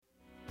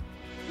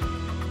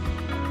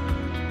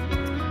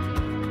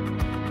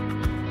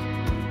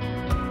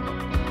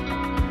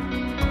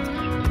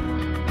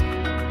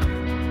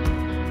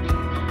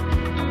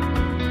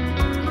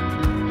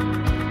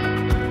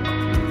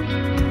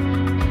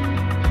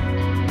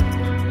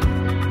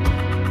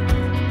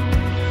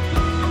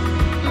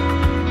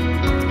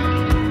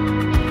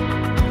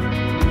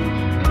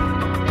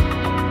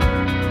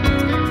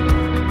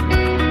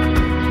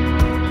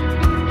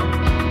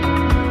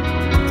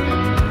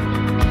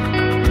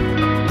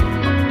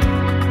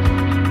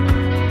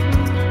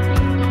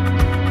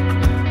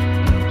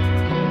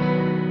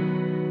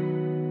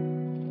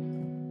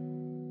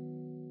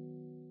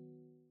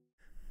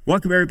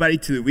Welcome, everybody,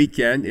 to the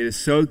weekend. It is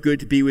so good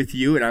to be with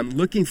you, and I'm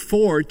looking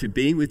forward to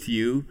being with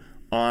you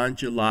on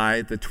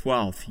July the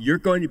 12th. You're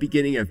going to be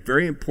getting a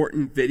very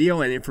important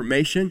video and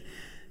information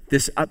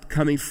this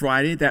upcoming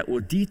Friday that will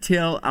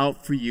detail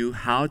out for you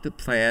how to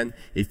plan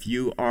if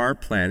you are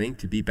planning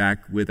to be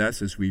back with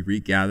us as we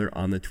regather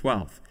on the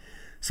 12th.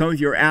 Some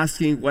of you are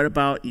asking, what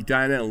about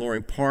Edina and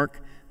Loring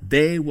Park?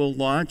 They will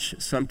launch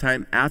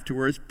sometime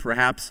afterwards,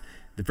 perhaps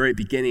the very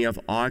beginning of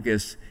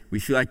August. We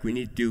feel like we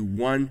need to do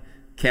one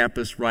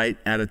campus right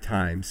at a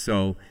time.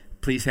 So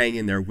please hang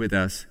in there with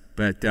us.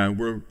 But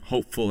we're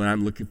hopeful, and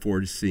I'm looking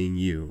forward to seeing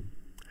you.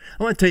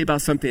 I want to tell you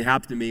about something that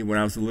happened to me when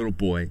I was a little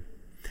boy.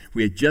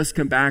 We had just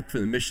come back from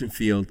the mission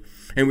field,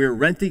 and we were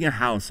renting a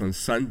house on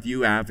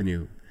Sunview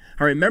Avenue.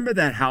 I remember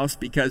that house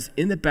because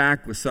in the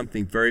back was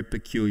something very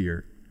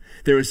peculiar.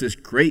 There was this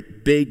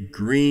great big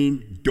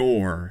green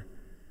door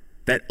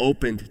that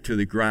opened to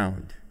the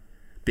ground.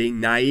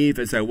 Being naive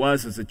as I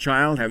was as a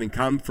child, having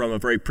come from a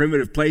very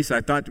primitive place,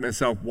 I thought to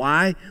myself,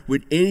 why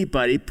would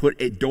anybody put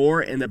a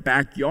door in the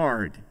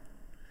backyard?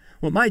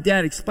 Well, my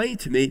dad explained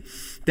to me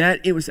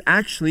that it was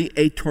actually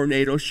a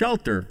tornado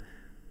shelter,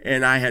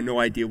 and I had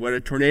no idea what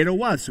a tornado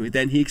was. So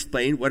then he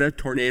explained what a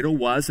tornado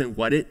was and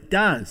what it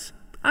does.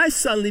 I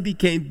suddenly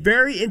became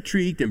very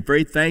intrigued and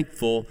very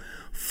thankful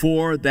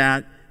for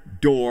that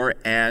door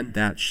and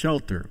that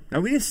shelter.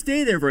 Now, we didn't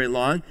stay there very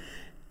long,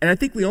 and I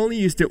think we only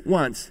used it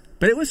once.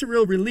 But it was a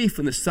real relief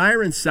when the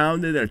siren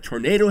sounded that a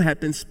tornado had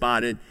been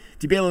spotted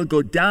to be able to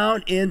go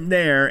down in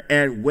there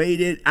and wait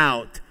it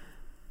out.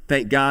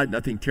 Thank God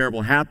nothing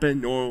terrible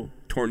happened. No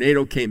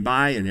tornado came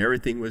by and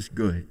everything was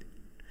good.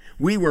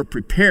 We were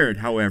prepared,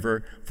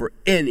 however, for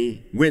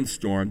any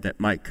windstorm that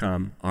might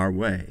come our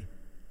way.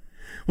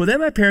 Well,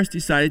 then my parents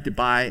decided to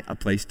buy a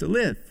place to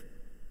live.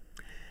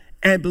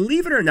 And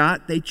believe it or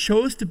not, they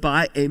chose to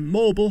buy a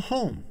mobile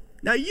home.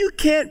 Now, you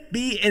can't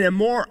be in a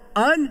more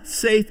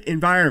unsafe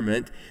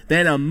environment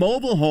than a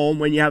mobile home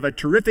when you have a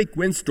terrific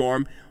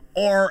windstorm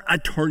or a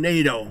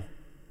tornado.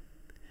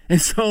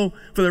 And so,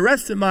 for the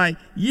rest of my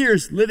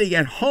years living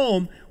at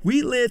home,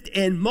 we lived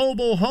in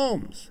mobile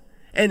homes.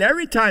 And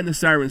every time the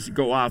sirens would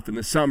go off in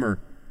the summer,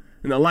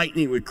 and the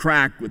lightning would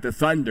crack with the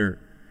thunder,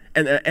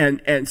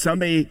 and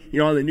somebody,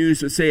 on the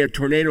news would say a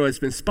tornado has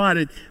been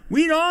spotted,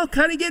 we'd all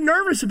kind of get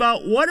nervous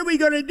about what are we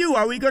going to do?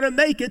 Are we going to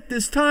make it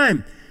this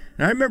time?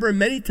 And I remember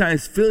many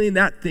times feeling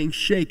that thing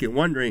shake and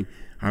wondering,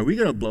 are we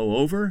going to blow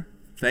over?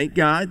 Thank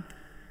God,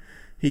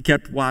 he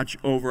kept watch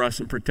over us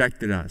and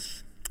protected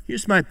us.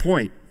 Here's my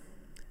point.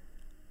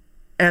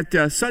 At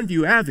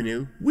Sunview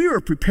Avenue, we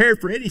were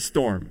prepared for any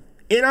storm.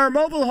 In our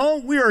mobile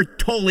home, we were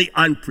totally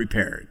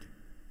unprepared.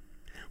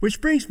 Which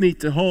brings me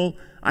to the whole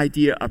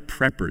idea of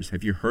preppers.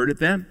 Have you heard of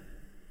them?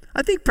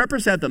 I think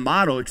preppers have the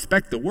motto,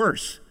 expect the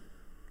worst.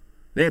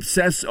 They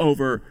obsess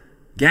over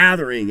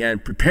gathering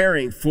and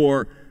preparing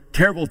for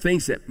terrible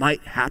things that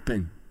might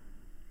happen.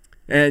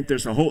 And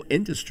there's a whole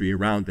industry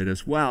around it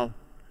as well.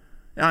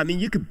 I mean,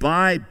 you could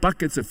buy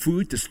buckets of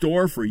food to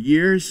store for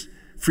years,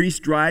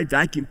 freeze-dried,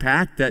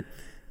 vacuum-packed, that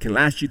can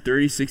last you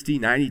 30, 60,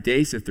 90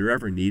 days if they're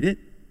ever needed.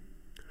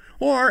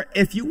 Or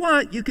if you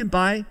want, you can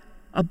buy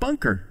a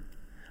bunker,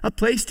 a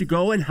place to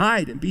go and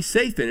hide and be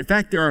safe in. In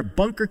fact, there are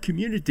bunker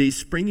communities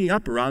springing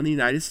up around the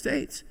United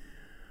States,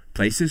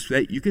 places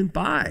that you can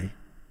buy.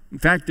 In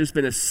fact, there's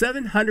been a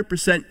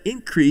 700%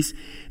 increase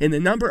in the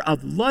number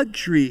of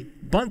luxury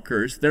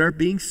bunkers that are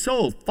being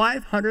sold,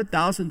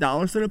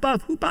 $500,000 and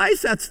above. Who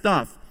buys that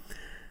stuff?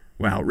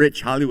 Well,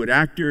 rich Hollywood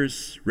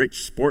actors,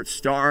 rich sports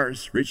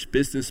stars, rich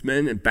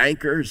businessmen and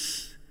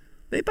bankers,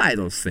 they buy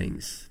those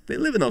things. They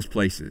live in those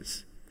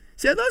places.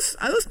 See, are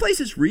those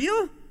places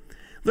real?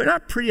 They're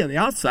not pretty on the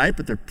outside,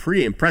 but they're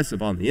pretty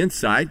impressive on the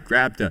inside.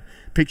 Grabbed a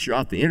picture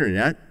off the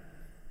internet.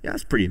 Yeah,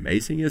 it's pretty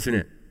amazing, isn't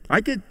it? I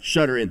could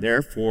shutter in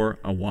there for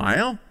a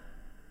while.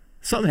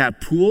 Some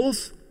have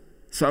pools.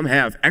 Some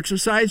have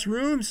exercise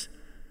rooms.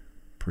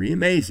 Pretty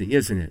amazing,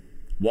 isn't it?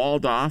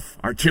 Walled off,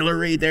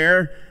 artillery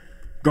there,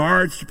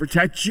 guards to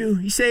protect you.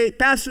 You say,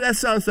 Pastor, that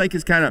sounds like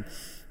it's kind of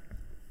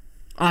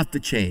off the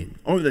chain,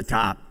 over the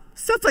top.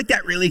 Stuff like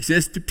that really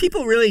exists. Do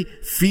people really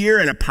fear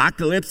an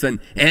apocalypse,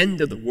 an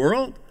end of the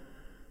world?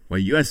 Well,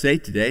 USA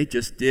Today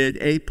just did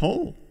a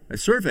poll, a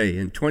survey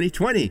in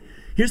 2020.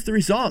 Here's the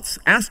results,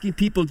 asking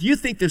people, do you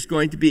think there's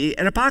going to be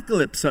an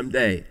apocalypse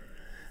someday?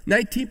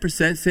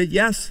 19% said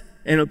yes,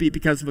 and it'll be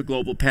because of a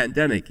global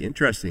pandemic.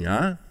 Interesting,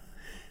 huh?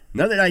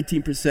 Another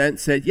 19%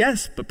 said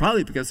yes, but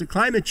probably because of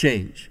climate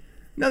change.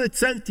 Another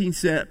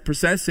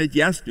 17% said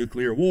yes,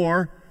 nuclear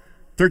war.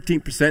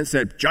 13%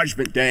 said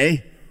Judgment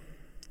Day.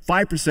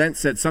 5%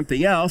 said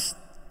something else.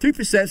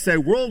 3% said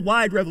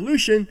worldwide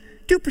revolution.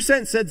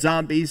 2% said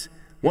zombies.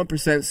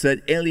 1%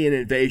 said alien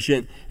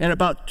invasion. And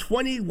about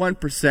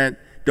 21%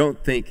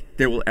 don't think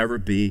there will ever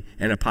be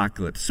an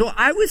apocalypse. So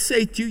I would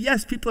say to you,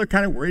 yes, people are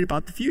kind of worried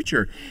about the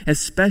future,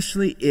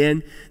 especially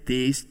in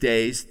these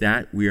days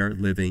that we are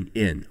living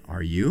in.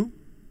 Are you?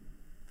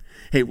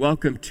 Hey,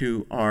 welcome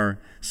to our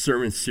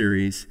sermon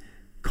series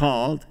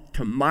called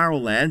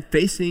Tomorrowland,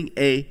 Facing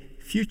a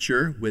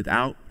Future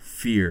Without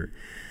Fear.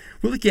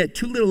 We're looking at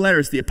two little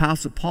letters the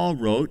Apostle Paul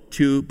wrote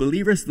to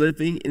believers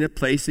living in a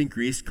place in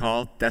Greece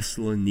called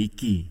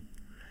Thessaloniki.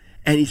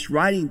 And he's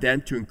writing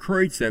them to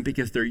encourage them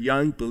because they're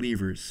young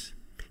believers.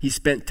 He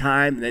spent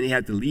time, and then he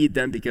had to lead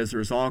them because there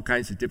was all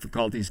kinds of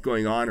difficulties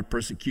going on, a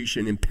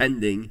persecution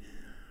impending.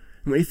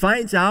 And when he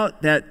finds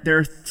out that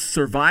they're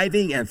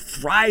surviving and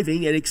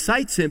thriving, it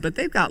excites him, but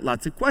they've got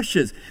lots of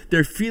questions.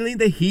 They're feeling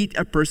the heat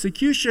of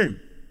persecution.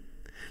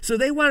 So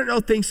they want to know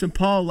things from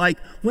Paul like,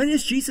 when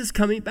is Jesus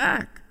coming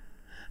back?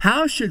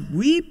 How should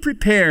we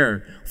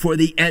prepare for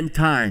the end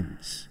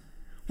times?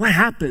 What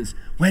happens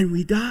when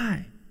we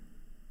die?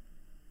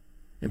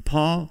 And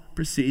Paul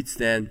proceeds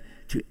then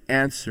to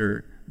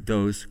answer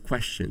those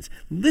questions.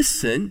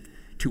 Listen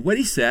to what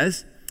he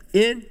says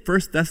in 1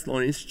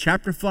 Thessalonians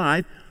chapter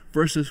 5,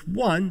 verses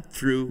 1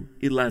 through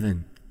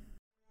 11.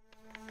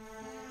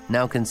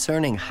 Now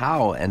concerning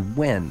how and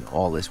when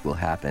all this will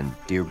happen,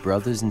 dear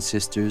brothers and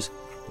sisters,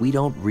 we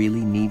don't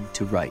really need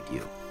to write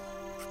you.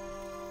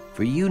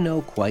 For you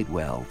know quite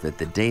well that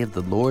the day of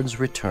the Lord's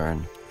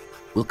return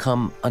will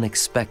come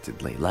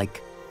unexpectedly,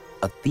 like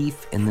a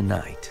thief in the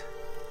night.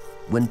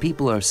 When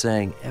people are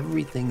saying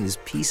everything is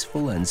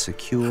peaceful and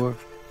secure,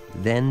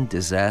 then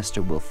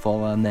disaster will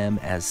fall on them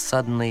as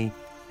suddenly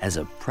as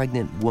a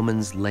pregnant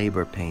woman's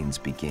labor pains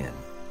begin,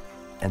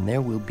 and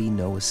there will be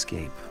no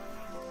escape.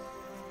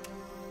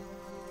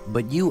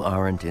 But you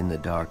aren't in the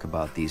dark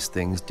about these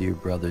things, dear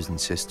brothers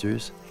and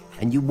sisters,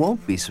 and you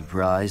won't be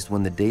surprised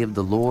when the day of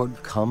the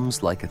Lord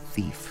comes like a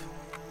thief.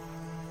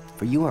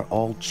 For you are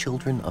all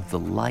children of the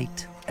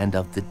light and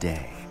of the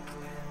day.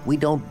 We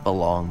don't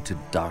belong to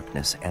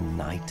darkness and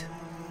night.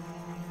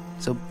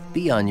 So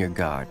be on your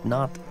guard,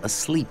 not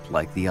asleep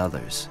like the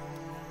others.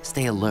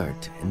 Stay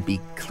alert and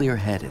be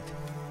clear-headed.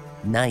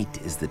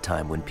 Night is the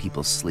time when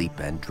people sleep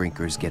and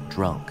drinkers get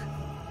drunk.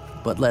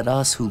 But let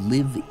us who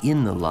live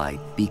in the light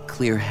be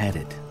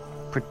clear-headed,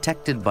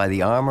 protected by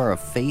the armor of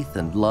faith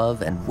and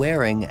love, and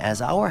wearing as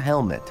our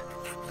helmet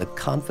the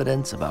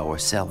confidence of our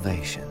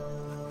salvation.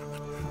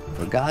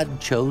 For God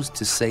chose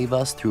to save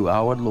us through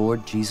our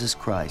Lord Jesus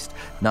Christ,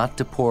 not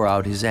to pour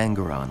out his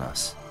anger on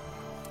us.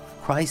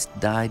 Christ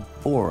died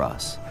for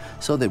us,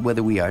 so that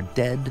whether we are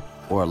dead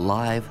or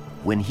alive,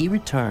 when he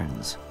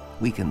returns,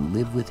 we can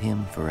live with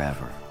him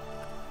forever.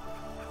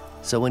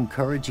 So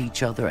encourage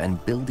each other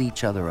and build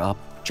each other up,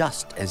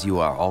 just as you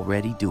are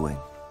already doing.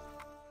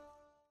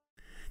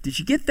 Did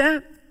you get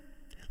that?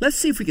 Let's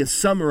see if we can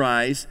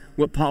summarize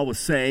what Paul was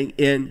saying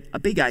in a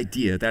big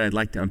idea that I'd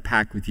like to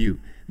unpack with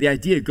you. The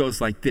idea goes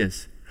like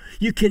this.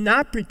 You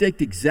cannot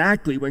predict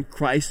exactly when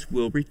Christ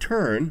will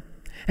return,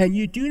 and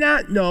you do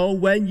not know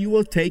when you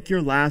will take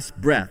your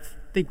last breath.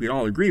 I think we'd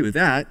all agree with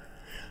that.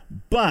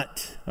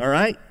 But, all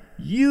right,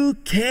 you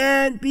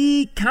can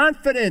be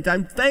confident.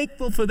 I'm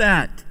thankful for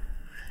that.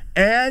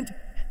 And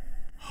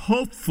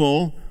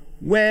hopeful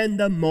when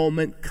the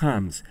moment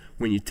comes,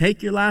 when you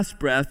take your last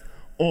breath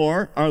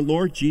or our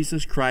Lord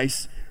Jesus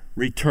Christ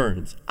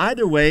returns.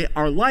 Either way,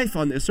 our life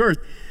on this earth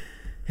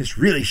is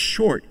really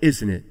short,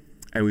 isn't it?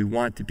 And we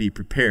want to be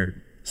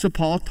prepared. So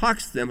Paul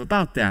talks to them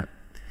about that.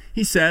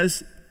 He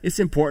says it's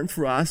important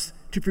for us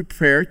to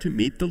prepare to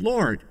meet the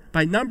Lord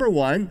by, number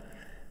one,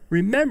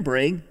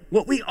 remembering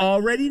what we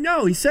already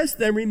know. He says to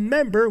them,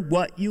 remember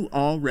what you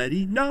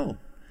already know.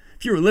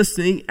 If you were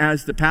listening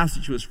as the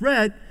passage was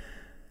read,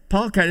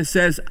 Paul kind of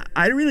says,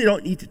 I really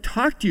don't need to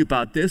talk to you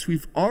about this.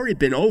 We've already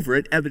been over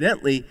it.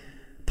 Evidently,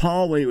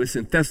 Paul, when he was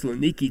in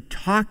Thessaloniki,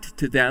 talked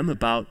to them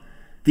about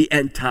the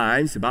end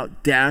times,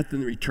 about death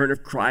and the return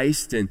of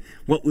Christ and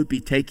what would be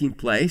taking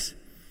place.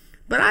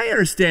 But I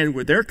understand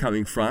where they're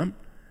coming from.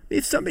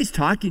 If somebody's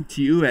talking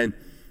to you and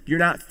you're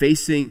not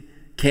facing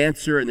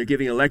cancer and they're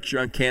giving a lecture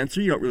on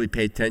cancer, you don't really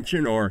pay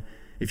attention. Or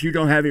if you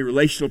don't have any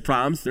relational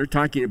problems, they're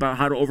talking about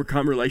how to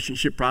overcome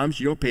relationship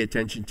problems, you don't pay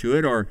attention to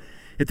it. Or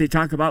if they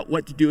talk about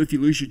what to do if you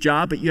lose your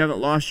job, but you haven't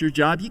lost your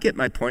job, you get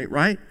my point,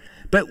 right?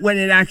 But when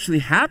it actually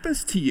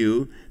happens to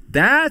you,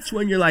 that's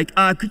when you're like,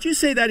 could you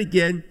say that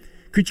again?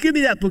 Could you give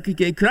me that book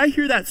again? Could I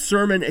hear that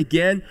sermon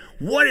again?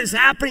 What is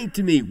happening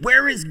to me?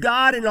 Where is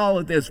God in all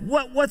of this?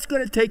 What's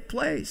going to take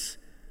place?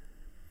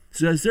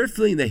 So as they're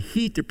feeling the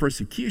heat of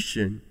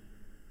persecution,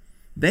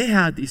 they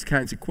have these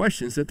kinds of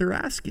questions that they're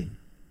asking.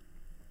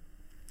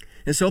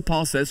 And so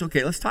Paul says,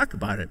 okay, let's talk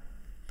about it.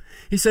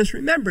 He says,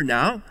 remember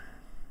now,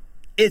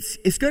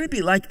 it's going to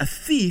be like a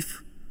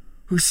thief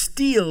who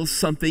steals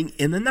something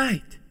in the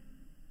night.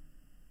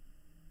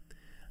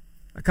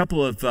 A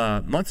couple of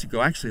months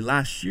ago, actually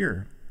last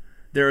year,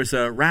 there was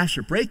a rash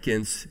of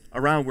break-ins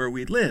around where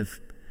we live.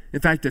 In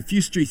fact, a few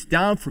streets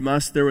down from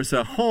us, there was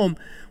a home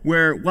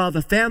where while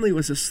the family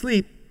was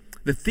asleep,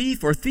 the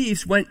thief or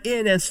thieves went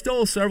in and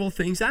stole several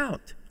things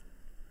out.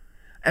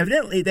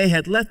 Evidently, they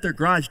had left their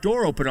garage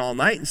door open all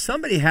night, and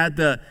somebody had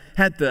the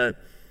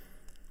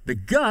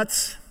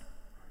guts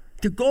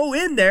to go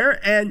in there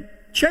and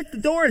check the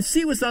door and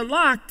see what's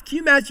unlocked. Can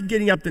you imagine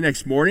getting up the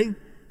next morning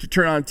to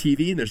turn on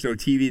TV and there's no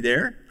TV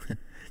there?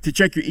 To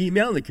check your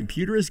email and the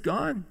computer is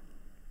gone?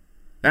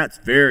 That's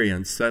very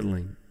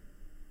unsettling.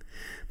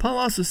 Paul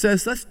also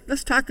says,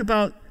 let's talk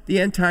about the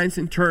end times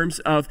in terms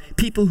of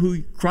people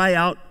who cry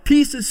out,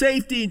 peace and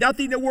safety,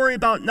 nothing to worry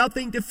about,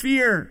 nothing to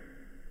fear.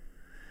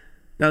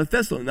 Now,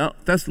 the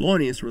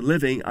Thessalonians were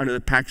living under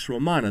the Pax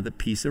Romana, the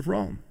peace of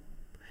Rome.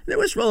 There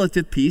was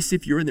relative peace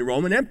if you were in the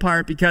Roman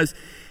Empire, because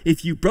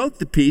if you broke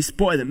the peace,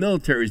 boy, the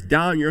military is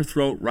down your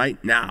throat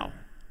right now.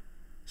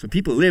 So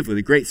people lived with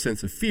a great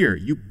sense of fear.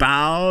 You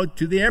bowed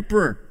to the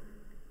emperor,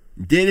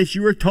 did as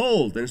you were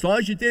told. And as long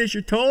as you did as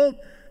you're told,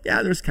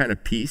 yeah, there's kind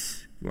of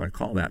peace. You want to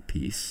call that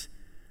peace.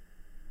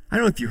 I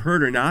don't know if you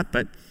heard or not,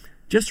 but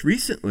just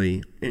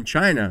recently in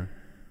China,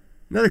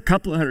 another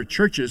couple of hundred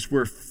churches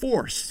were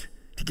forced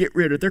to get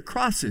rid of their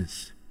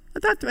crosses. I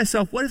thought to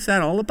myself, what is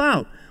that all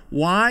about?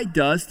 Why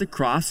does the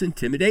cross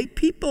intimidate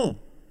people?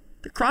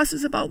 The cross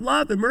is about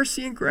love and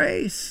mercy and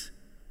grace.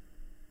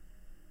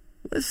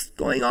 What's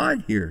going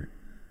on here?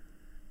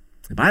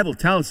 The Bible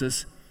tells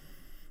us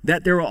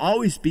that there will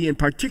always be, and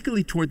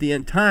particularly toward the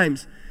end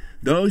times,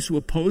 those who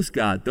oppose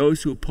God,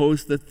 those who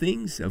oppose the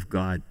things of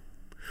God,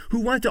 who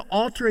want to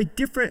offer a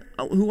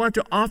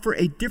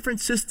different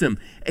system,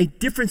 a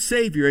different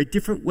Savior, a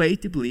different way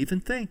to believe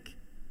and think.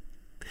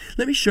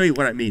 Let me show you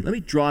what I mean. Let me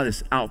draw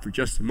this out for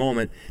just a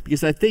moment,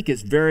 because I think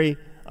it's very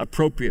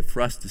appropriate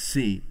for us to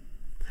see.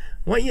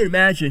 I want you to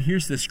imagine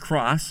here's this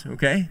cross,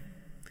 okay?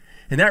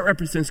 And that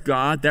represents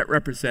God, that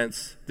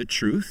represents the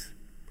truth.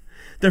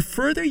 The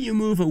further you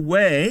move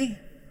away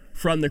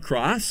from the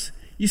cross,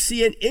 you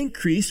see an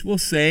increase, we'll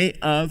say,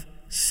 of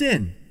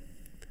sin.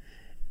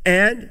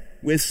 And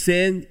with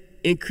sin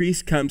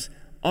increase comes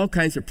all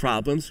kinds of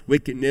problems,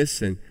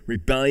 wickedness and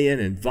rebellion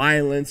and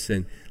violence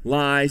and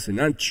lies and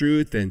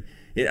untruth. And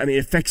it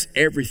affects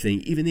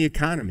everything, even the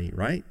economy,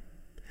 right?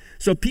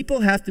 So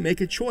people have to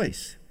make a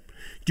choice.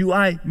 Do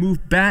I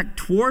move back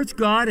towards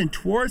God and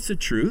towards the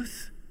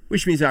truth,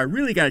 which means I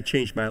really got to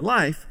change my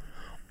life,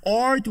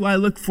 or do I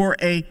look for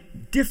a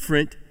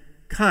different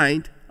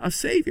kind of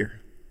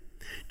Savior?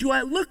 Do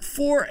I look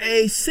for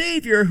a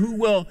Savior who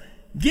will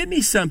give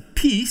me some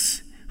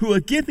peace, who will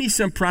give me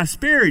some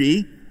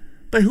prosperity,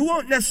 but who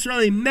won't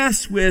necessarily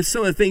mess with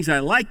some of the things I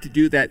like to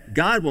do that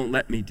God won't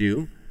let me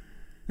do?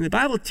 And the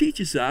Bible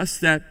teaches us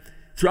that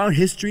throughout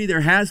history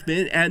there has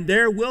been and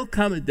there will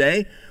come a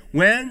day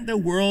when the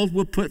world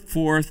will put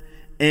forth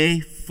a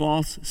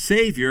false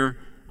Savior,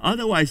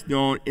 otherwise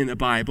known in the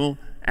Bible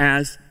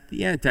as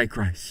the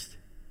Antichrist,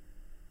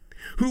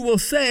 who will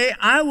say,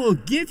 I will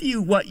give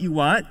you what you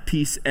want,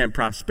 peace and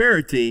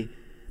prosperity,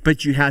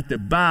 but you have to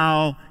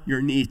bow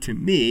your knee to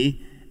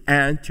me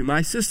and to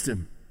my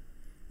system.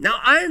 Now,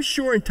 I am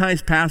sure in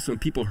times past when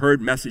people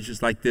heard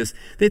messages like this,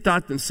 they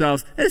thought to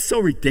themselves, that is so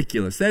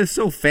ridiculous. That is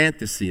so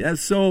fantasy.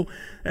 That's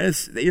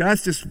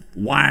just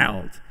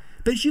wild.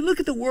 But as you look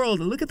at the world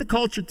and look at the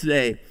culture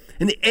today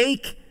and the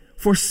ache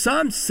for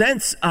some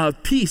sense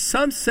of peace,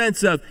 some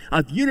sense of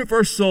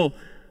universal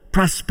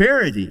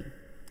prosperity,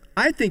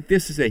 I think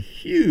this is a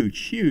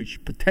huge,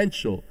 huge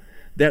potential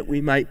that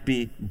we might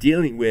be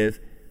dealing with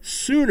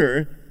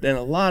sooner than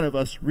a lot of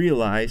us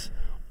realize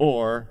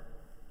or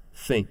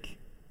think.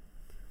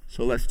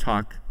 So let's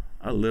talk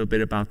a little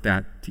bit about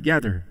that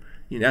together.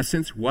 In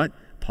essence, what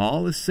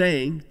Paul is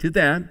saying to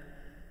them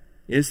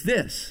is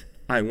this.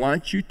 I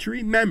want you to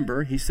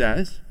remember, he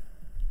says,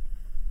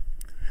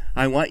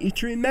 I want you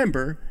to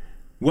remember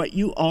what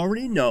you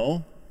already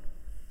know.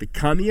 The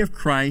coming of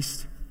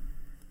Christ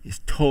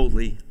is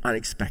totally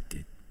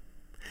unexpected.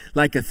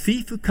 Like a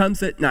thief who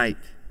comes at night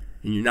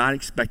and you're not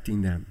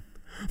expecting them.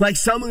 Like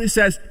someone who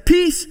says,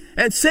 peace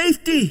and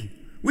safety.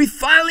 We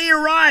finally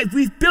arrived.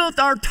 We've built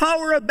our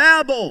Tower of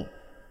Babel.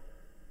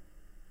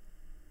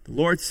 The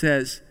Lord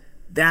says,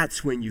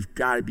 that's when you've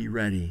got to be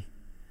ready,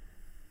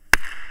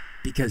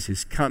 because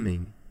his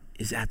coming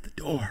is at the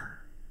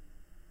door.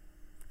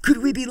 Could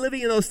we be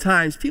living in those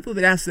times? People have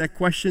been asking that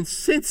question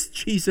since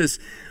Jesus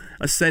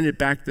ascended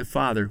back to the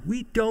Father.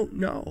 We don't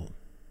know.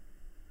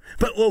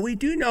 But what we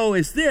do know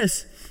is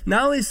this: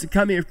 not only is the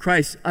coming of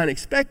Christ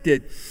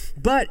unexpected,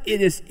 but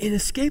it is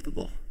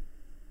inescapable.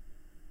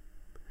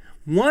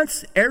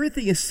 Once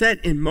everything is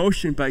set in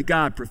motion by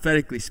God,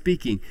 prophetically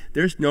speaking,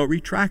 there's no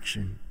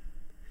retraction.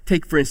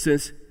 Take, for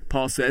instance,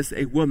 Paul says,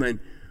 a woman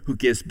who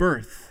gives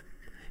birth.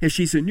 If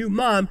she's a new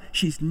mom,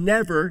 she's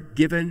never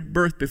given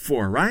birth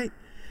before, right?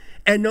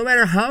 And no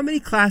matter how many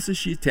classes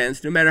she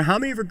attends, no matter how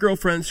many of her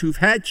girlfriends who've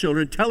had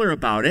children tell her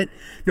about it,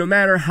 no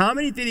matter how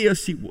many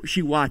videos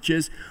she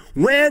watches,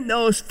 when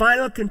those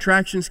final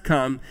contractions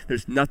come,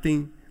 there's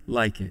nothing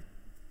like it.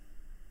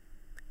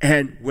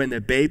 And when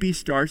the baby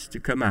starts to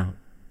come out,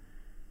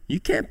 you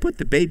can't put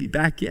the baby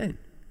back in.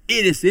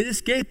 It is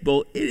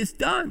inescapable. It is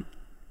done.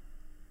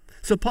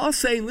 So Paul's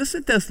saying,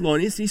 listen,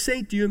 Thessalonians, he's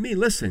saying to you and me,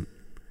 listen,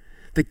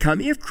 the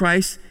coming of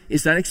Christ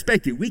is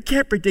unexpected. We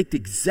can't predict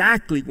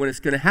exactly when it's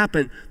going to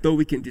happen, though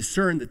we can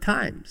discern the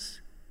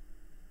times.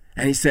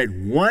 And he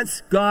said,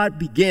 once God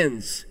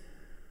begins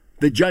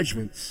the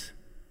judgments,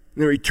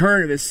 the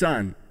return of his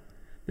Son,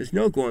 there's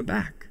no going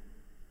back.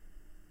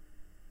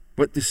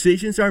 What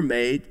decisions are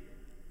made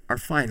are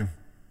final.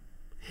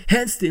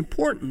 Hence the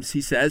importance, he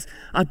says,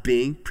 of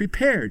being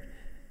prepared.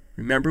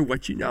 Remember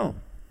what you know.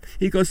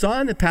 He goes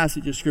on the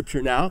passage of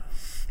Scripture now,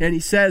 and he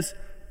says,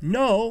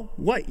 know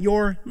what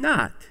you're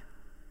not.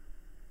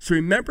 So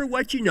remember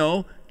what you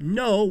know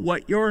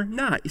what you're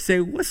not. You say,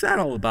 what's that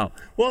all about?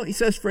 Well, he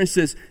says, for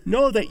instance,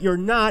 know that you're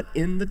not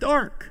in the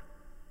dark.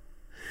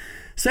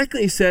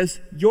 Secondly, he says,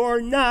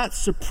 you're not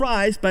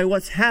surprised by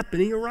what's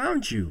happening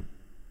around you.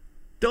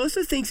 Those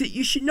are things that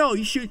you should know.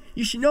 You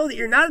should know that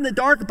you're not in the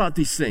dark about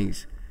these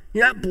things.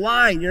 You're not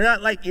blind. You're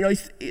not like,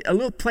 a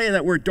little play on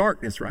that word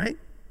darkness, right?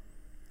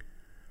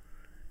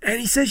 And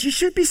he says, you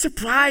should be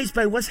surprised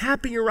by what's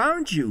happening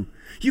around you.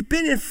 You've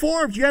been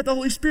informed. You have the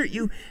Holy Spirit.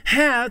 You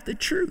have the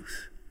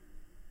truth.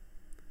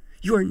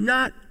 You are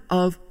not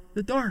of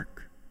the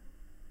dark.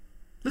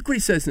 Look what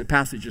he says in the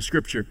passage of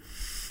Scripture.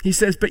 He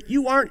says, but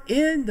you aren't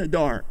in the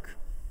dark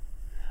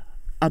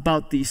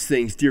about these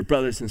things, dear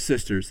brothers and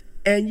sisters,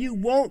 and you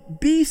won't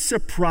be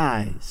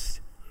surprised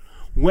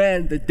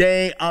when the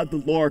day of the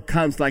Lord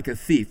comes like a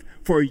thief.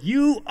 For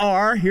you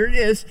are, here it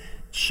is,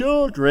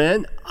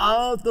 children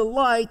of the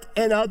light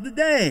and of the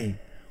day.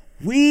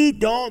 We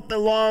don't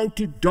belong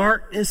to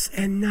darkness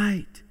and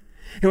night.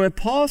 And when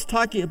Paul's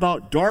talking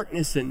about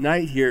darkness and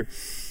night here,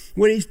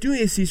 what he's doing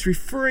is he's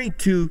referring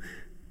to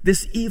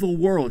this evil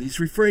world. He's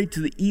referring to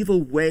the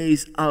evil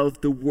ways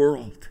of the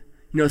world.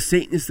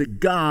 Satan is the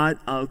god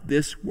of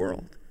this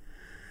world.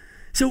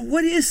 So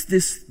what is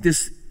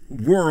this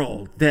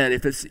world then,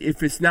 if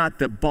it's not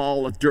the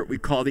ball of dirt we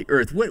call the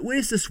earth? What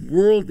is this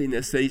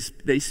worldliness that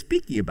he's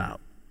speaking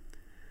about?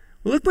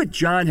 Well, look what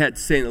John had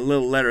to say in a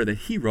little letter that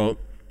he wrote.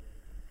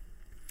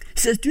 He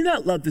says, do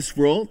not love this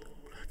world,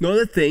 nor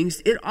the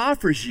things it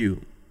offers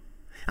you.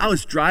 I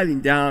was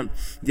driving down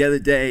the other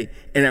day,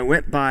 and I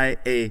went by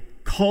a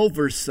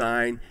Culver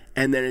sign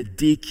and then a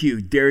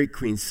DQ, Dairy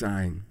Queen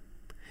sign.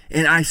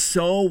 And I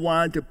so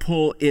wanted to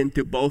pull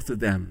into both of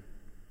them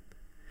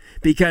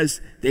because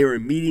they were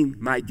meeting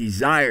my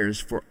desires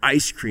for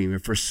ice cream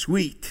and for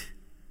sweet.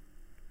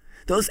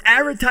 Those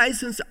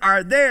advertisements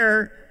are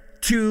there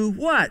to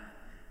what?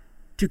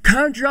 To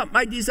conjure up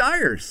my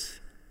desires,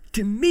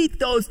 to meet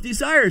those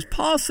desires.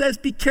 Paul says,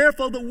 be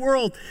careful of the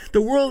world.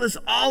 The world is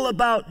all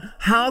about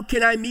how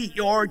can I meet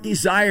your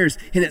desires?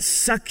 And it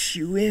sucks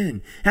you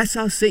in. That's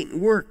how Satan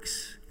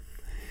works.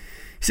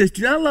 He says,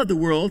 do not love the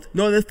world,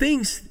 nor the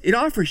things it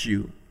offers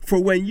you. For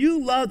when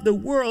you love the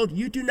world,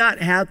 you do not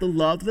have the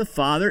love of the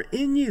Father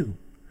in you.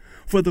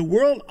 For the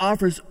world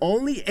offers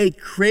only a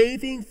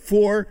craving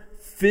for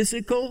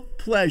physical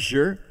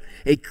pleasure,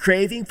 a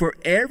craving for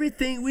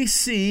everything we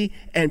see,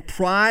 and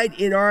pride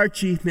in our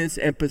achievements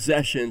and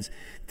possessions.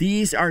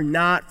 These are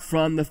not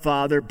from the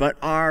Father, but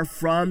are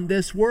from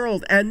this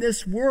world. And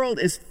this world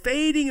is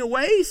fading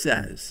away, he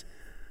says.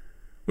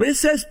 When it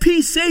says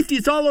peace, safety,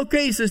 it's all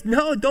okay. He says,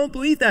 no, don't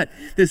believe that.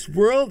 This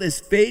world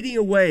is fading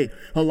away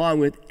along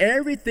with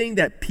everything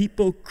that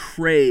people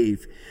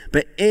crave.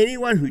 But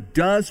anyone who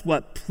does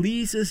what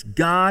pleases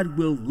God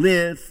will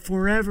live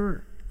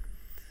forever.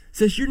 It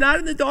says, you're not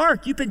in the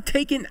dark. You've been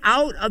taken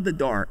out of the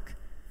dark.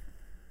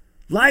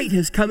 Light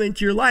has come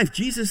into your life.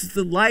 Jesus is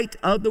the light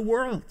of the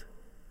world.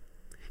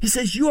 He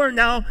says, you are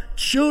now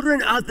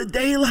children of the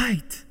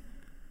daylight.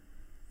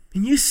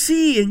 And you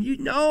see and you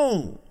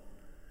know.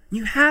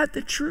 You have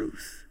the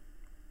truth.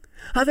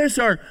 Others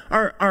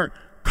are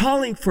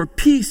calling for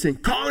peace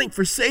and calling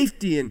for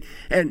safety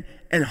and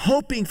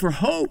hoping for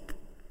hope.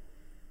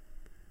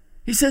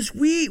 He says,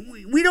 we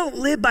don't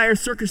live by our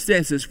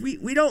circumstances.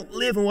 We don't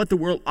live in what the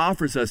world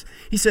offers us.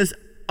 He says,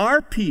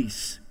 our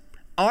peace,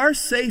 our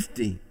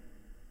safety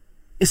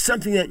is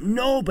something that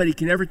nobody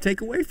can ever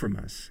take away from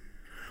us.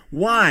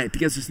 Why?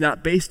 Because it's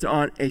not based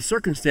on a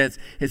circumstance.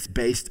 It's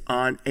based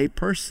on a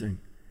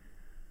person.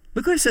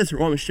 Look what it says in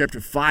Romans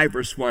chapter 5,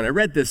 verse 1. I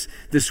read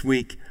this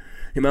week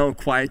in my own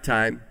quiet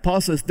time.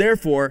 Paul says,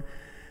 therefore,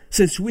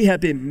 since we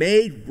have been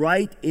made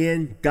right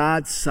in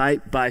God's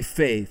sight by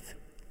faith,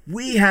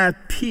 we have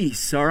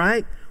peace, all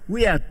right?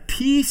 We have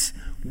peace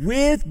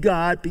with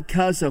God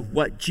because of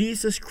what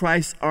Jesus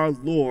Christ our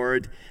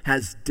Lord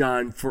has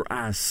done for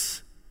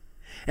us.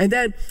 And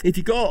then if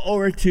you go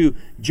over to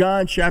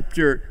John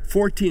chapter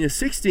 14 and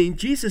 16,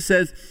 Jesus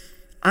says,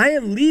 I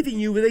am leaving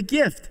you with a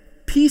gift.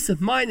 Peace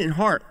of mind and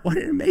heart. What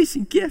an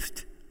amazing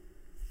gift.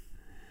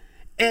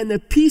 And the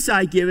peace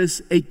I give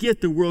is a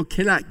gift the world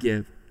cannot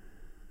give.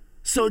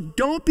 So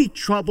don't be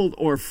troubled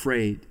or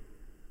afraid.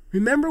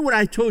 Remember what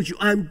I told you.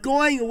 I'm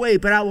going away,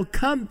 but I will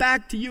come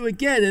back to you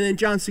again. And then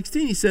John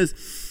 16, he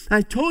says,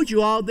 I told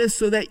you all this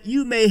so that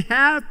you may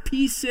have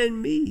peace in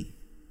me.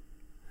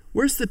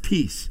 Where's the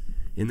peace?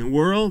 In the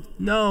world?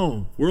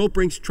 No. World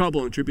brings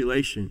trouble and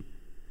tribulation.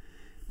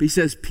 But he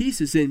says, peace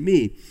is in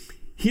me.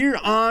 Here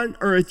on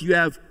earth you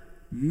have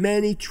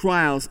many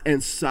trials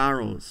and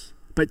sorrows.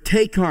 But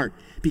take heart,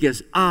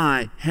 because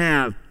I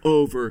have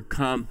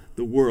overcome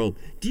the world.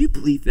 Do you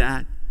believe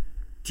that?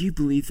 Do you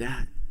believe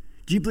that?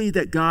 Do you believe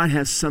that God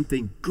has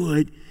something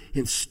good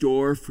in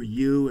store for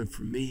you and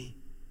for me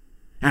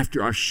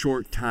after our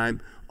short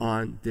time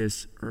on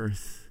this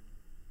earth?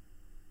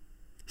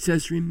 He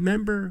says,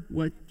 remember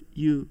what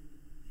you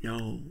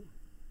know.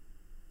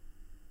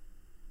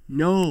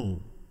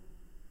 Know.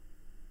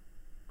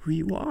 who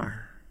you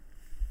are.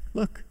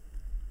 Look,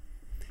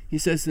 he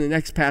says in the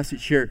next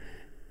passage here,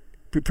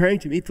 preparing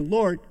to meet the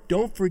Lord,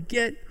 don't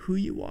forget who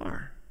you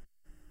are.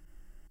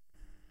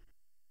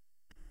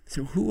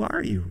 So who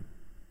are you?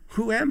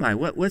 Who am I?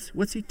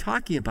 What's he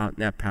talking about in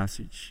that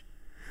passage?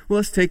 Well,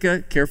 let's take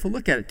a careful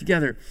look at it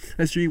together.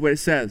 Let's read what it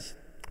says.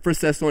 1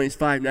 Thessalonians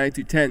 5, 9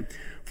 through 10.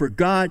 For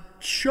God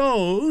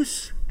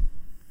chose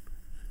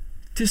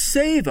to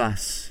save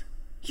us.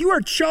 You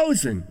are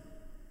chosen.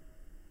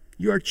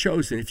 You are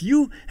chosen. If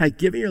you have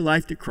given your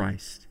life to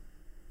Christ,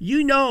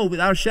 you know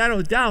without a shadow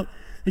of doubt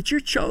that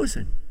you're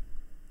chosen.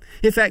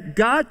 In fact,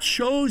 God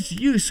chose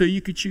you so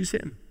you could choose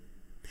him.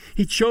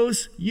 He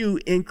chose you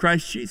in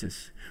Christ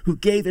Jesus, who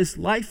gave his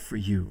life for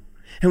you.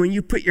 And when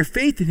you put your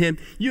faith in him,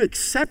 you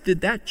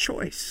accepted that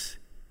choice.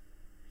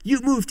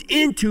 You moved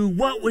into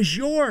what was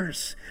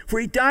yours, for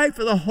he died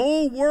for the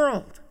whole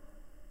world,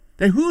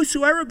 that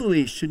whosoever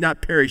believes should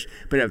not perish,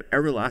 but have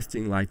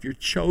everlasting life. You're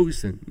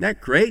chosen. Isn't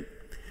that great?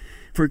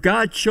 For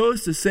God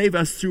chose to save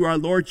us through our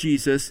Lord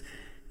Jesus,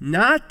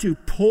 not to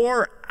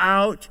pour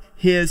out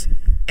his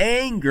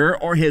anger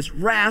or his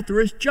wrath or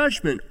his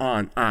judgment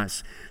on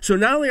us. So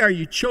not only are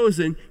you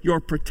chosen, you're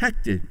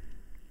protected.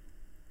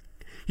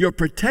 You're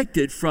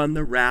protected from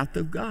the wrath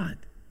of God,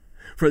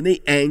 from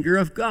the anger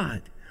of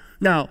God.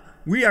 Now,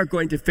 we are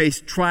going to face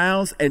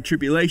trials and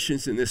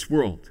tribulations in this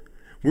world.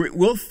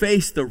 We'll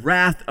face the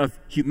wrath of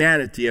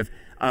humanity,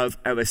 of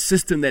a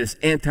system that is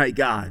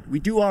anti-God. We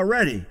do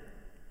already.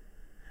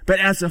 But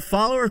as a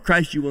follower of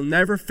Christ, you will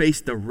never face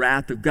the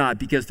wrath of God,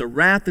 because the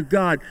wrath of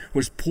God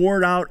was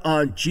poured out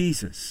on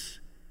Jesus.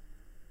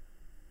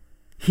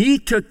 He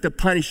took the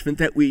punishment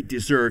that we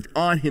deserved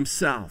on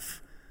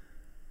himself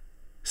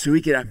so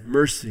we could have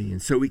mercy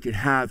and so we could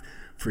have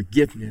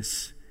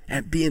forgiveness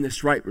and be in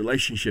this right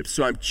relationship.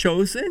 So I'm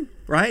chosen,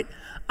 right?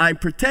 I'm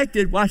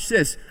protected. Watch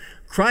this.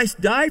 Christ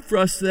died for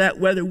us so that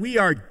whether we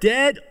are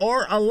dead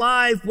or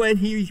alive when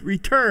he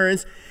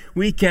returns,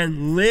 we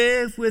can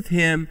live with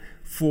him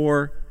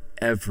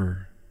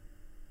forever.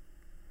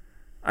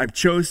 I'm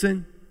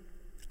chosen,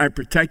 I'm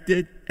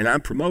protected, and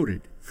I'm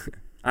promoted.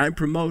 I'm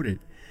promoted.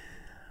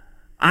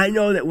 I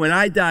know that when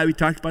I die, we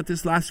talked about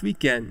this last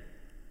weekend,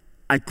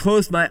 I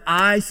close my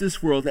eyes to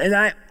this world and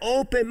I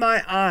open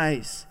my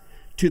eyes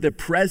to the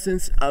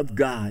presence of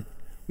God,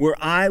 where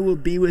I will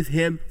be with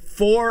him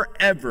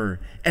forever.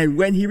 And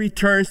when he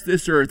returns to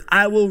this earth,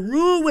 I will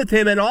rule with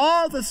him and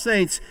all the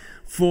saints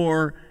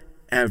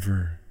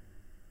forever.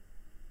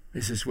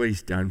 This is what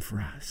he's done for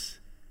us.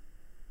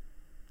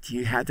 Do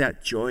you have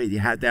that joy? Do you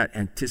have that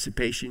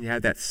anticipation? Do you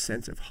have that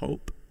sense of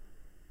hope?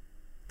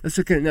 Let's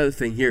look at another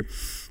thing here.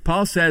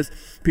 Paul says,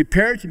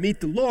 prepare to meet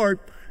the Lord.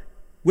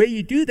 The way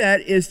you do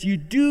that is you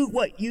do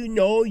what you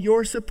know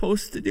you're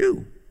supposed to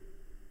do.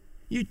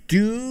 You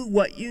do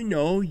what you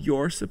know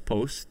you're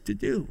supposed to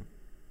do.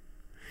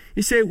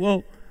 You say,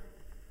 well,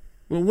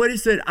 what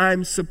is it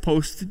I'm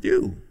supposed to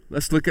do?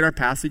 Let's look at our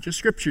passage of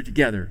Scripture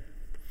together.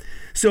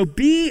 So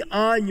be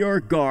on your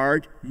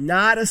guard,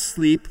 not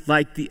asleep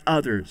like the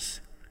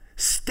others.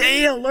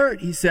 Stay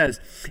alert, he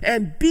says,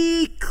 and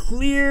be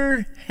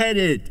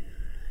clear-headed.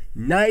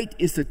 Night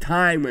is the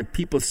time when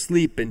people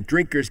sleep and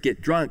drinkers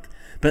get drunk.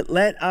 But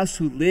let us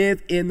who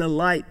live in the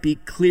light be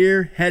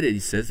clear-headed. He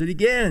says it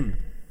again.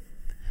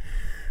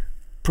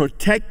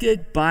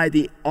 Protected by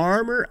the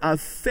armor of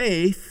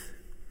faith,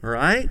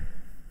 right,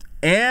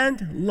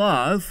 and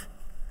love,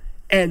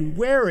 and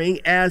wearing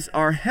as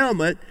our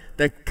helmet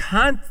the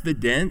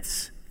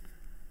confidence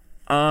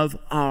of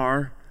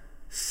our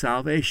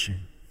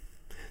salvation.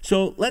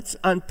 So let's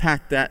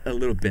unpack that a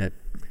little bit.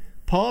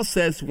 Paul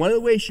says one of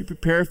the ways you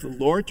prepare for the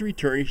Lord to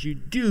return is you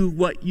do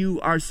what you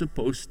are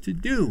supposed to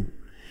do.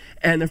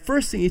 And the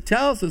first thing he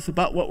tells us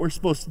about what we're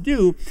supposed to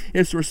do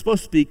is we're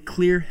supposed to be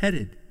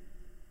clear-headed.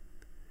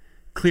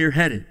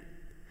 Clear-headed.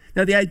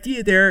 Now the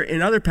idea there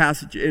in other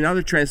passages, in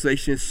other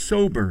translations, is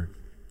sober.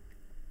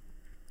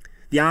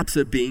 The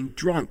opposite of being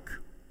drunk.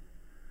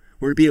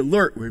 We're to be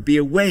alert, we're to be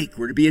awake,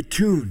 we're to be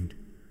attuned,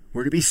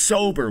 we're to be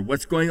sober,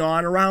 what's going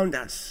on around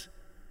us.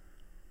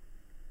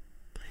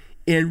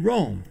 In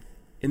Rome,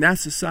 in that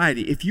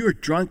society, if you were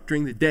drunk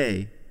during the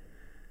day,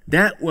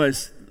 that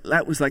was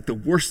like the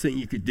worst thing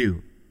you could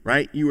do,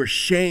 right? You were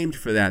shamed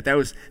for that. That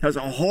was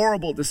a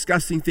horrible,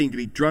 disgusting thing to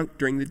be drunk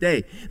during the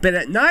day. But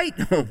at night,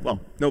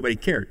 well, nobody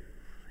cared.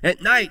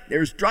 At night,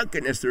 there's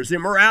drunkenness, there's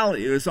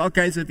immorality, there's all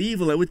kinds of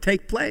evil that would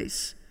take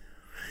place.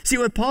 See,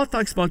 when Paul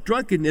talks about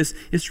drunkenness,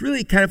 it's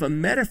really kind of a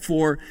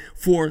metaphor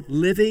for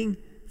living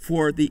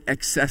for the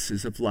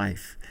excesses of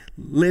life,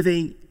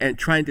 living and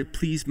trying to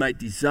please my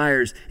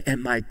desires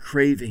and my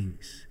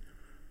cravings.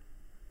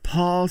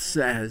 Paul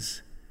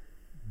says,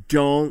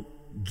 don't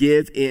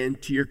give in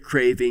to your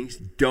cravings.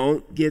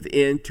 Don't give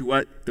in to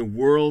what the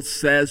world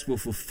says will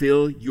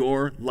fulfill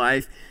your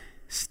life.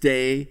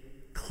 Stay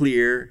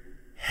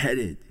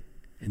clear-headed.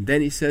 And then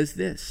he says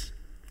this.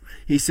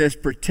 He says,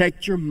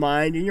 protect your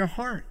mind and your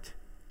heart.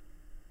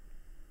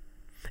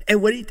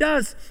 And what he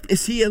does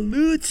is he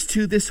alludes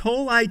to this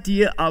whole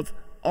idea of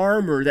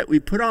armor that we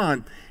put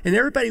on. And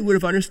everybody would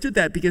have understood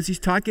that because he's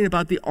talking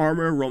about the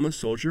armor a Roman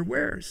soldier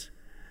wears.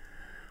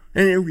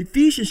 And in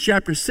Ephesians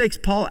chapter 6,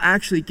 Paul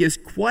actually gives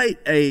quite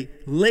a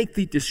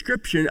lengthy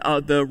description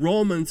of the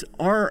Roman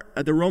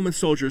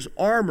soldier's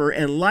armor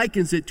and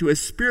likens it to a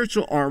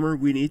spiritual armor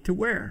we need to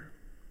wear.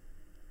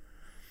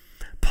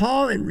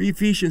 Paul in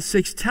Ephesians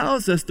 6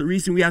 tells us the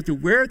reason we have to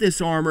wear this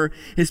armor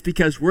is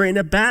because we're in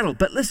a battle.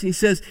 But listen, he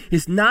says,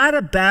 it's not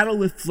a battle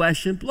with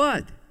flesh and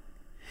blood.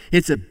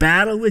 It's a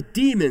battle with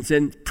demons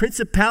and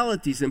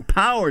principalities and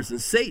powers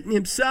and Satan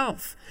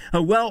himself.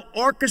 A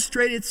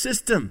well-orchestrated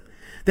system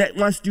that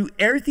wants to do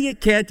everything it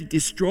can to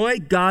destroy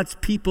God's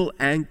people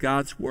and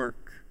God's work.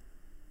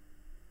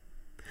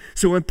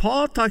 So when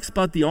Paul talks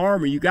about the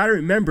armor, you got to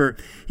remember,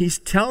 he's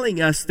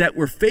telling us that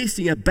we're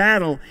facing a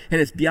battle and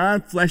it's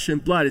beyond flesh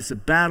and blood. It's a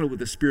battle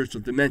with a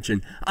spiritual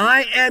dimension.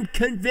 I am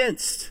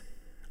convinced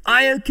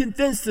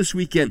this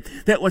weekend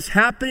that what's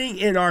happening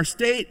in our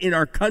state, in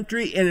our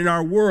country, and in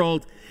our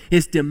world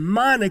is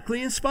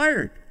demonically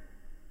inspired.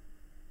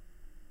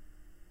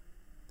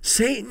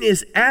 Satan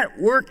is at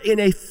work in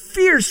a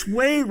fierce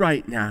way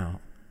right now.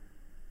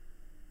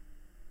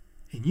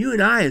 And you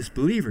and I as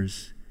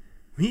believers,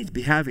 we need to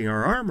be having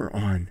our armor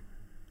on.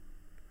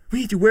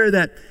 We need to wear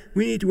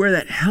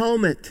that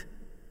helmet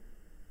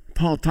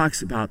Paul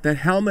talks about, that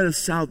helmet of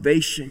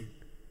salvation,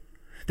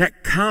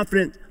 that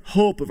confident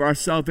hope of our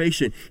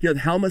salvation. The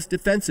helmet's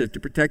defensive to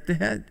protect the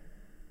head.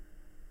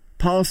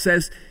 Paul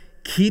says,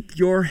 keep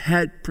your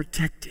head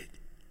protected.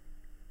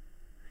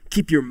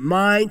 Keep your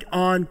mind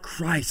on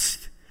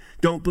Christ.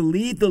 Don't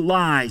believe the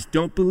lies.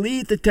 Don't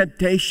believe the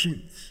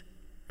temptations.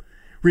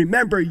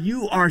 Remember,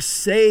 you are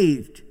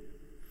saved.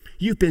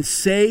 You've been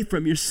saved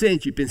from your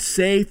sins. You've been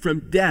saved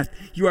from death.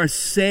 You are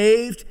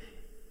saved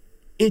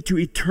into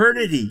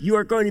eternity. You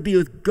are going to be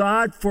with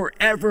God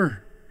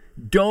forever.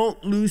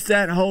 Don't lose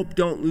that hope.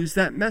 Don't lose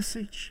that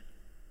message.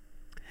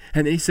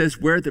 And then he says,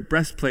 wear the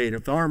breastplate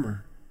of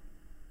armor.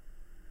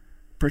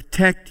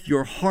 Protect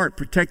your heart.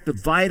 Protect the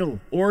vital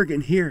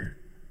organ here.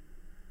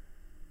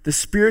 The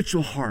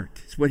spiritual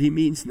heart is what he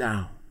means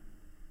now.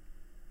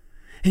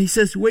 And he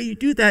says the way you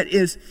do that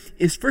is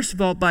first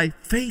of all by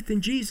faith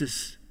in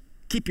Jesus.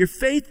 Keep your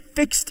faith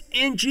fixed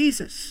in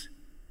Jesus.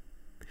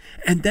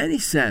 And then he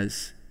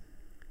says,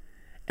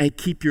 and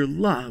keep your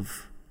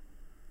love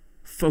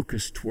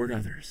focused toward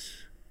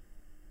others.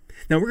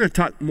 Now we're going to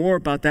talk more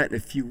about that in a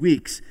few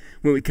weeks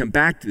when we come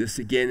back to this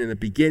again in the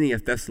beginning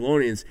of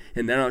Thessalonians,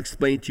 and then I'll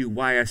explain to you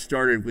why I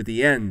started with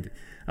the end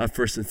of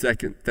 1st and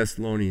 2nd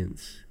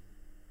Thessalonians.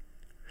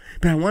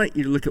 But I want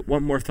you to look at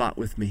one more thought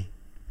with me.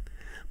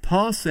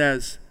 Paul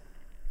says,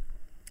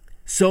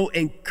 so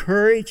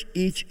encourage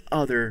each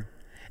other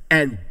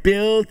and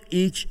build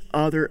each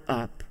other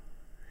up,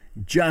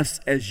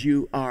 just as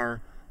you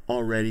are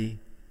already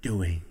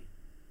doing.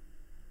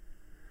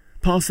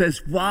 Paul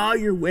says, while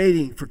you're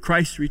waiting for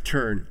Christ's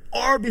return,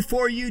 or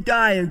before you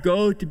die and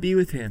go to be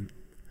with him,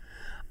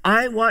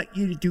 I want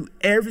you to do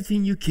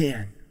everything you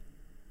can.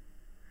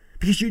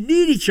 Because you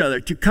need each other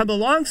to come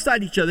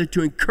alongside each other,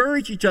 to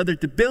encourage each other,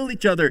 to build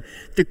each other,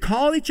 to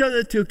call each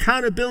other to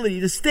accountability,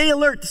 to stay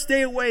alert, to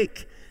stay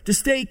awake, to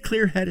stay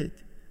clear-headed,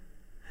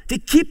 to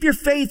keep your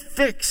faith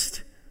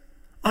fixed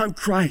on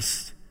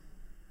Christ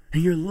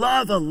and your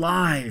love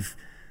alive,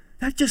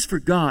 not just for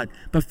God,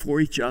 but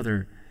for each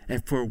other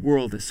and for a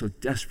world that so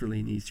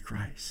desperately needs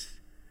Christ.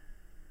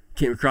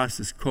 Came across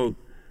this quote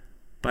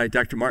by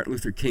Dr. Martin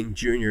Luther King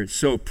Jr. It's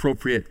so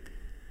appropriate.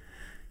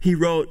 He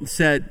wrote and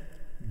said,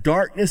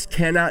 darkness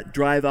cannot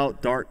drive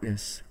out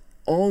darkness.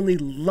 Only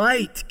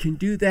light can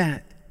do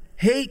that.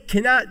 Hate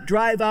cannot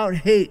drive out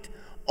hate.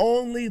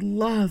 Only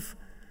love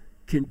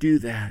can do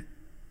that.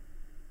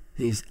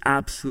 And he's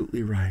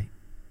absolutely right.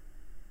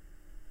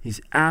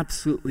 He's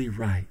absolutely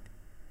right.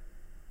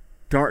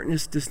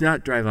 Darkness does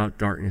not drive out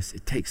darkness.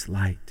 It takes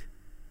light.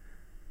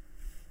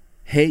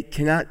 Hate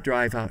cannot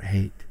drive out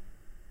hate.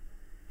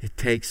 It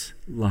takes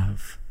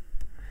love.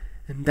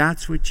 And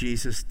that's what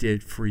Jesus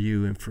did for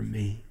you and for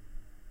me.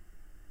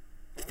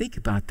 Think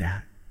about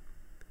that.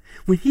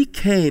 When he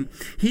came,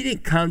 he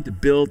didn't come to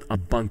build a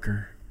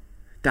bunker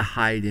to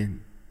hide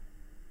in.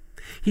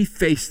 He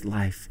faced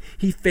life.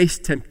 He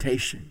faced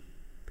temptation.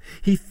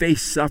 He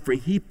faced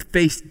suffering. He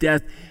faced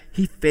death.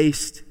 He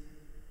faced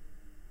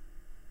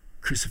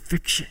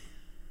crucifixion,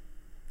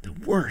 the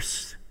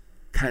worst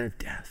kind of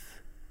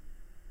death.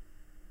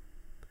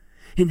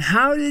 And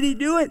how did he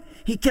do it?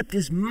 He kept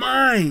his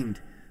mind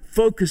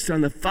focused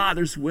on the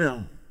Father's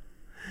will.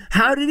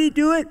 How did he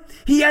do it?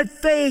 He had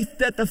faith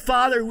that the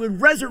Father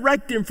would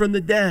resurrect him from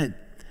the dead.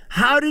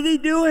 How did he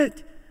do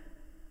it?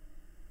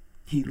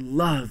 He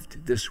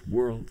loved this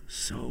world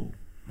so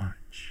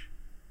much.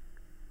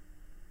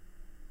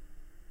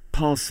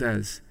 Paul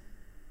says,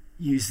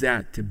 use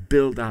that to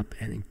build up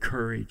and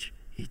encourage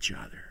each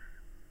other.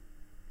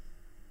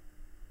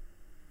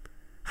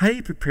 How do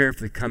you prepare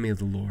for the coming of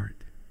the Lord?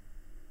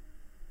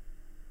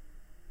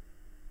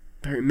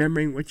 By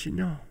remembering what you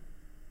know.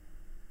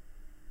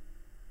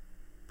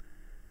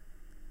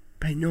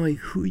 By knowing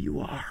who you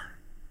are.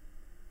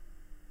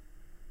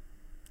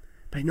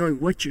 by knowing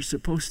what you're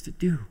supposed to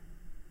do.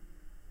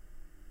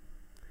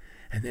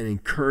 And then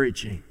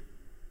encouraging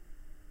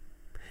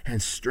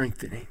and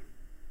strengthening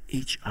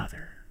each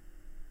other.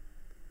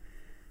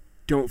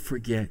 Don't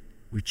forget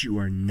what you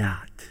are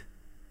not.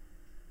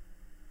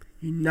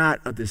 You're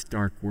not of this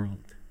dark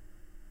world.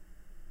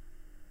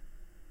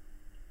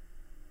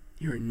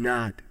 You're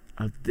not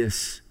of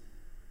this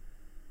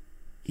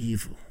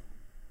evil.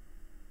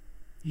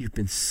 You've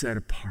been set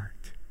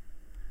apart.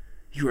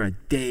 You are a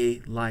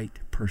daylight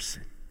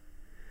person,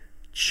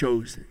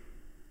 chosen,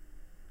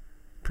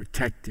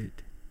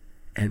 protected,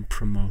 and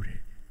promoted.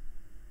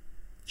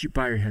 Would you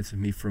bow your heads with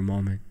me for a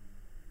moment?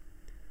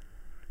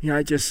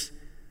 I just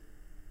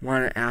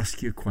want to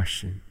ask you a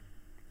question.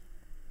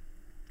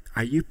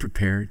 Are you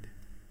prepared?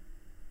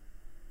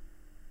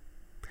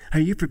 Are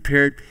you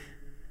prepared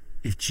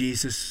if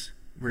Jesus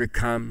were to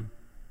come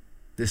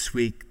this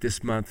week,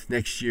 this month,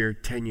 next year,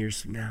 10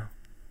 years from now?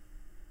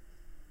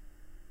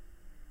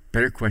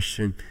 Better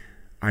question,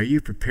 are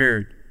you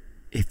prepared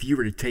if you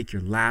were to take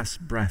your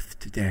last breath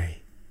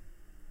today?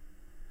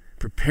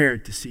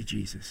 Prepared to see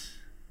Jesus.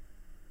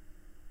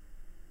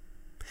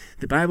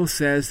 The Bible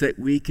says that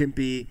we can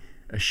be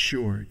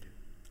assured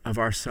of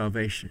our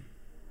salvation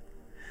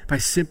by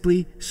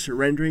simply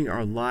surrendering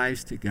our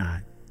lives to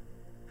God,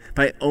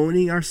 by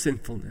owning our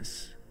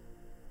sinfulness,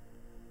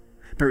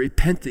 by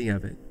repenting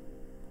of it,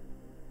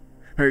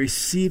 by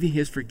receiving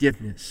His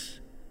forgiveness,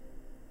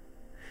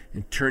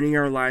 and turning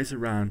our lives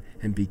around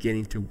and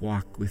beginning to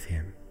walk with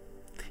Him.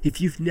 If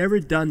you've never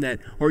done that,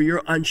 or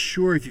you're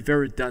unsure if you've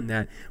ever done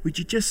that, would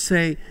you just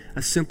say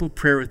a simple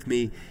prayer with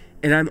me?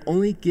 And I'm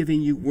only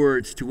giving you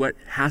words to what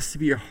has to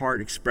be your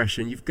heart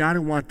expression. You've got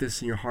to want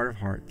this in your heart of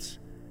hearts.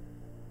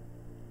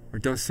 Or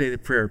don't say the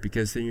prayer,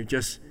 because then you're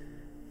just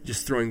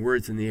throwing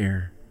words in the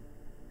air.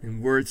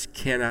 And words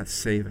cannot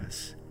save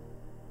us.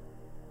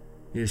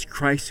 It is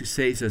Christ who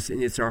saves us,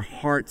 and it's our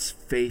heart's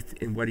faith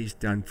in what He's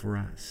done for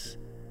us.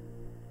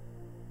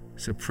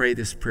 So pray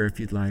this prayer if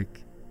you'd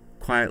like,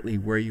 quietly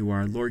where you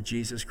are. Lord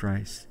Jesus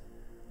Christ,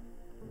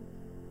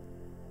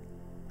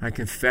 I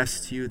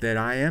confess to you that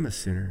I am a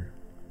sinner.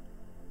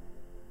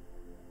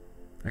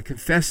 I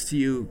confess to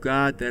you,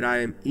 God, that I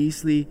am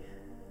easily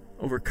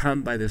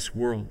overcome by this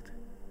world.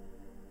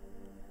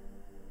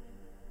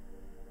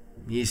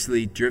 I'm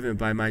easily driven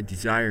by my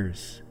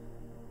desires.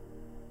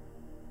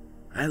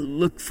 I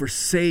look for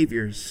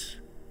saviors,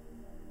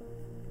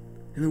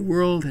 and the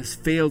world has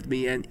failed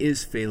me and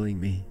is failing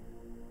me.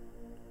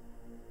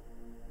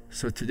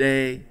 So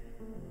today,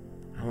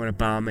 I want to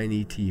bow my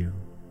knee to you.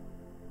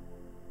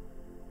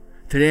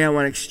 Today, I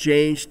want to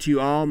exchange to you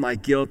all my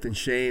guilt and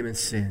shame and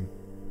sin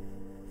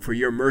for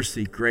your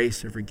mercy,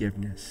 grace, and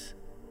forgiveness.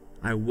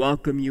 I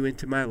welcome you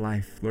into my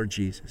life, Lord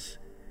Jesus.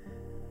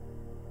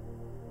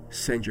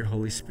 Send your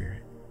Holy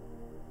Spirit.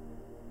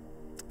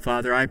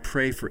 Father, I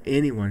pray for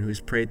anyone who has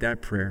prayed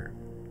that prayer,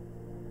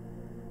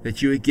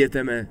 that you would give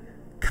them a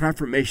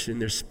confirmation in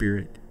their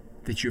spirit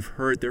that you've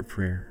heard their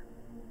prayer,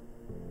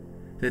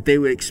 that they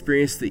would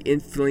experience the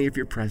infilling of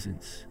your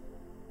presence,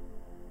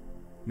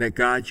 and that,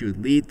 God, you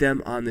would lead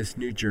them on this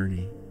new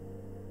journey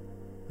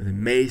with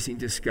amazing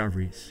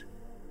discoveries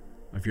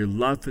of your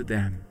love for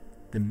them,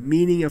 the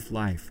meaning of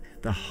life,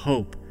 the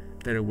hope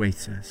that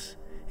awaits us.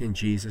 In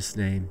Jesus'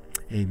 name,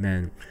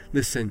 amen.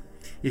 Listen,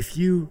 if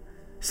you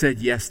said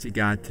yes to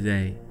God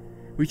today,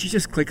 would you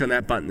just click on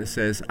that button that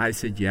says, I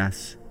said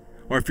yes?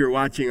 Or if you're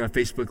watching on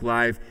Facebook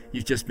Live,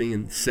 you've just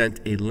been sent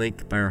a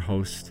link by our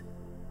host.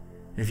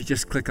 If you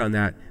just click on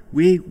that,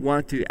 we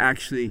want to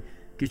actually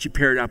get you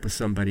paired up with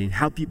somebody and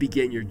help you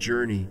begin your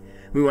journey.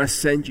 We want to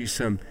send you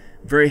some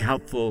very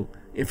helpful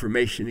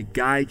information to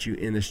guide you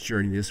in this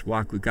journey, this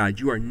walk with God.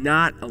 You are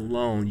not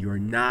alone. You are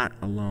not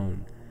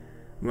alone.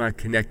 We want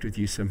to connect with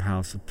you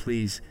somehow, so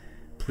please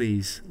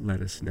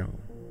let us know.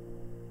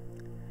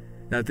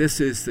 Now,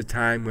 this is the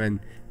time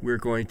when we're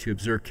going to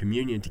observe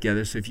communion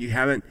together, so if you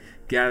haven't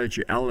gathered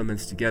your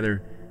elements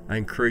together, I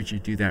encourage you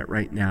to do that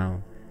right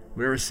now.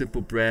 Whatever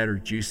simple bread or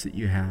juice that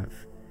you have,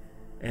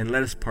 and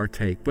let us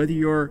partake. Whether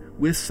you're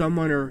with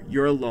someone or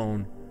you're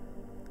alone,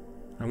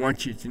 I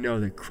want you to know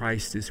that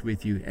Christ is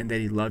with you and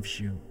that He loves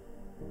you.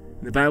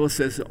 And the Bible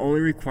says the only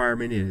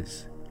requirement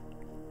is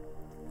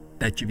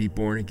that you be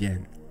born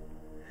again.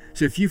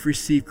 So if you've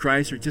received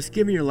Christ or just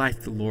given your life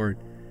to the Lord,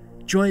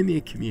 join me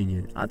in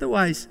communion.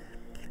 Otherwise,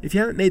 if you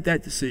haven't made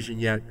that decision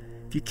yet,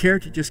 if you care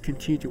to just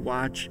continue to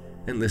watch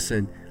and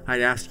listen,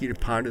 I'd ask you to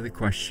ponder the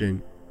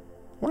question,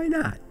 why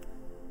not?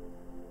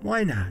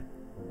 Why not?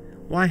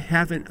 Why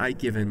haven't I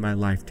given my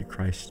life to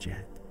Christ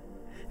yet?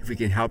 If we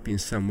can help you in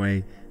some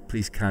way,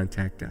 please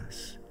contact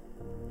us.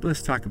 But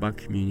let's talk about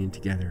communion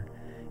together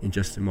in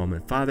just a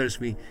moment. Father, as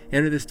we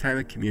enter this time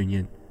of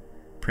communion,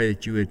 pray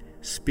that you would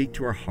speak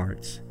to our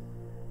hearts.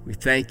 We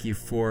thank you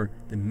for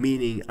the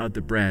meaning of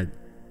the bread,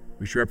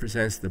 which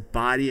represents the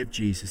body of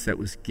Jesus that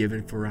was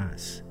given for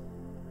us.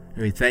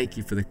 And we thank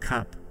you for the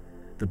cup,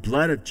 the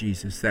blood of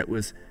Jesus that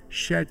was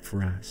shed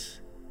for us.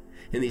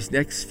 In these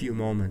next few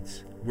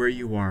moments, where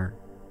you are,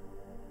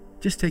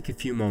 just take a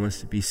few moments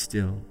to be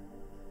still.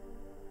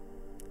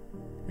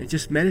 and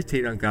just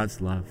meditate on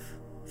God's love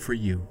for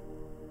you.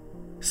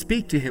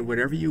 Speak to him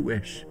whatever you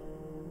wish.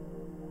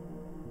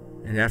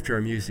 And after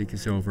our music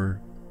is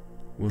over,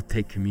 we'll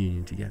take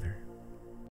communion together.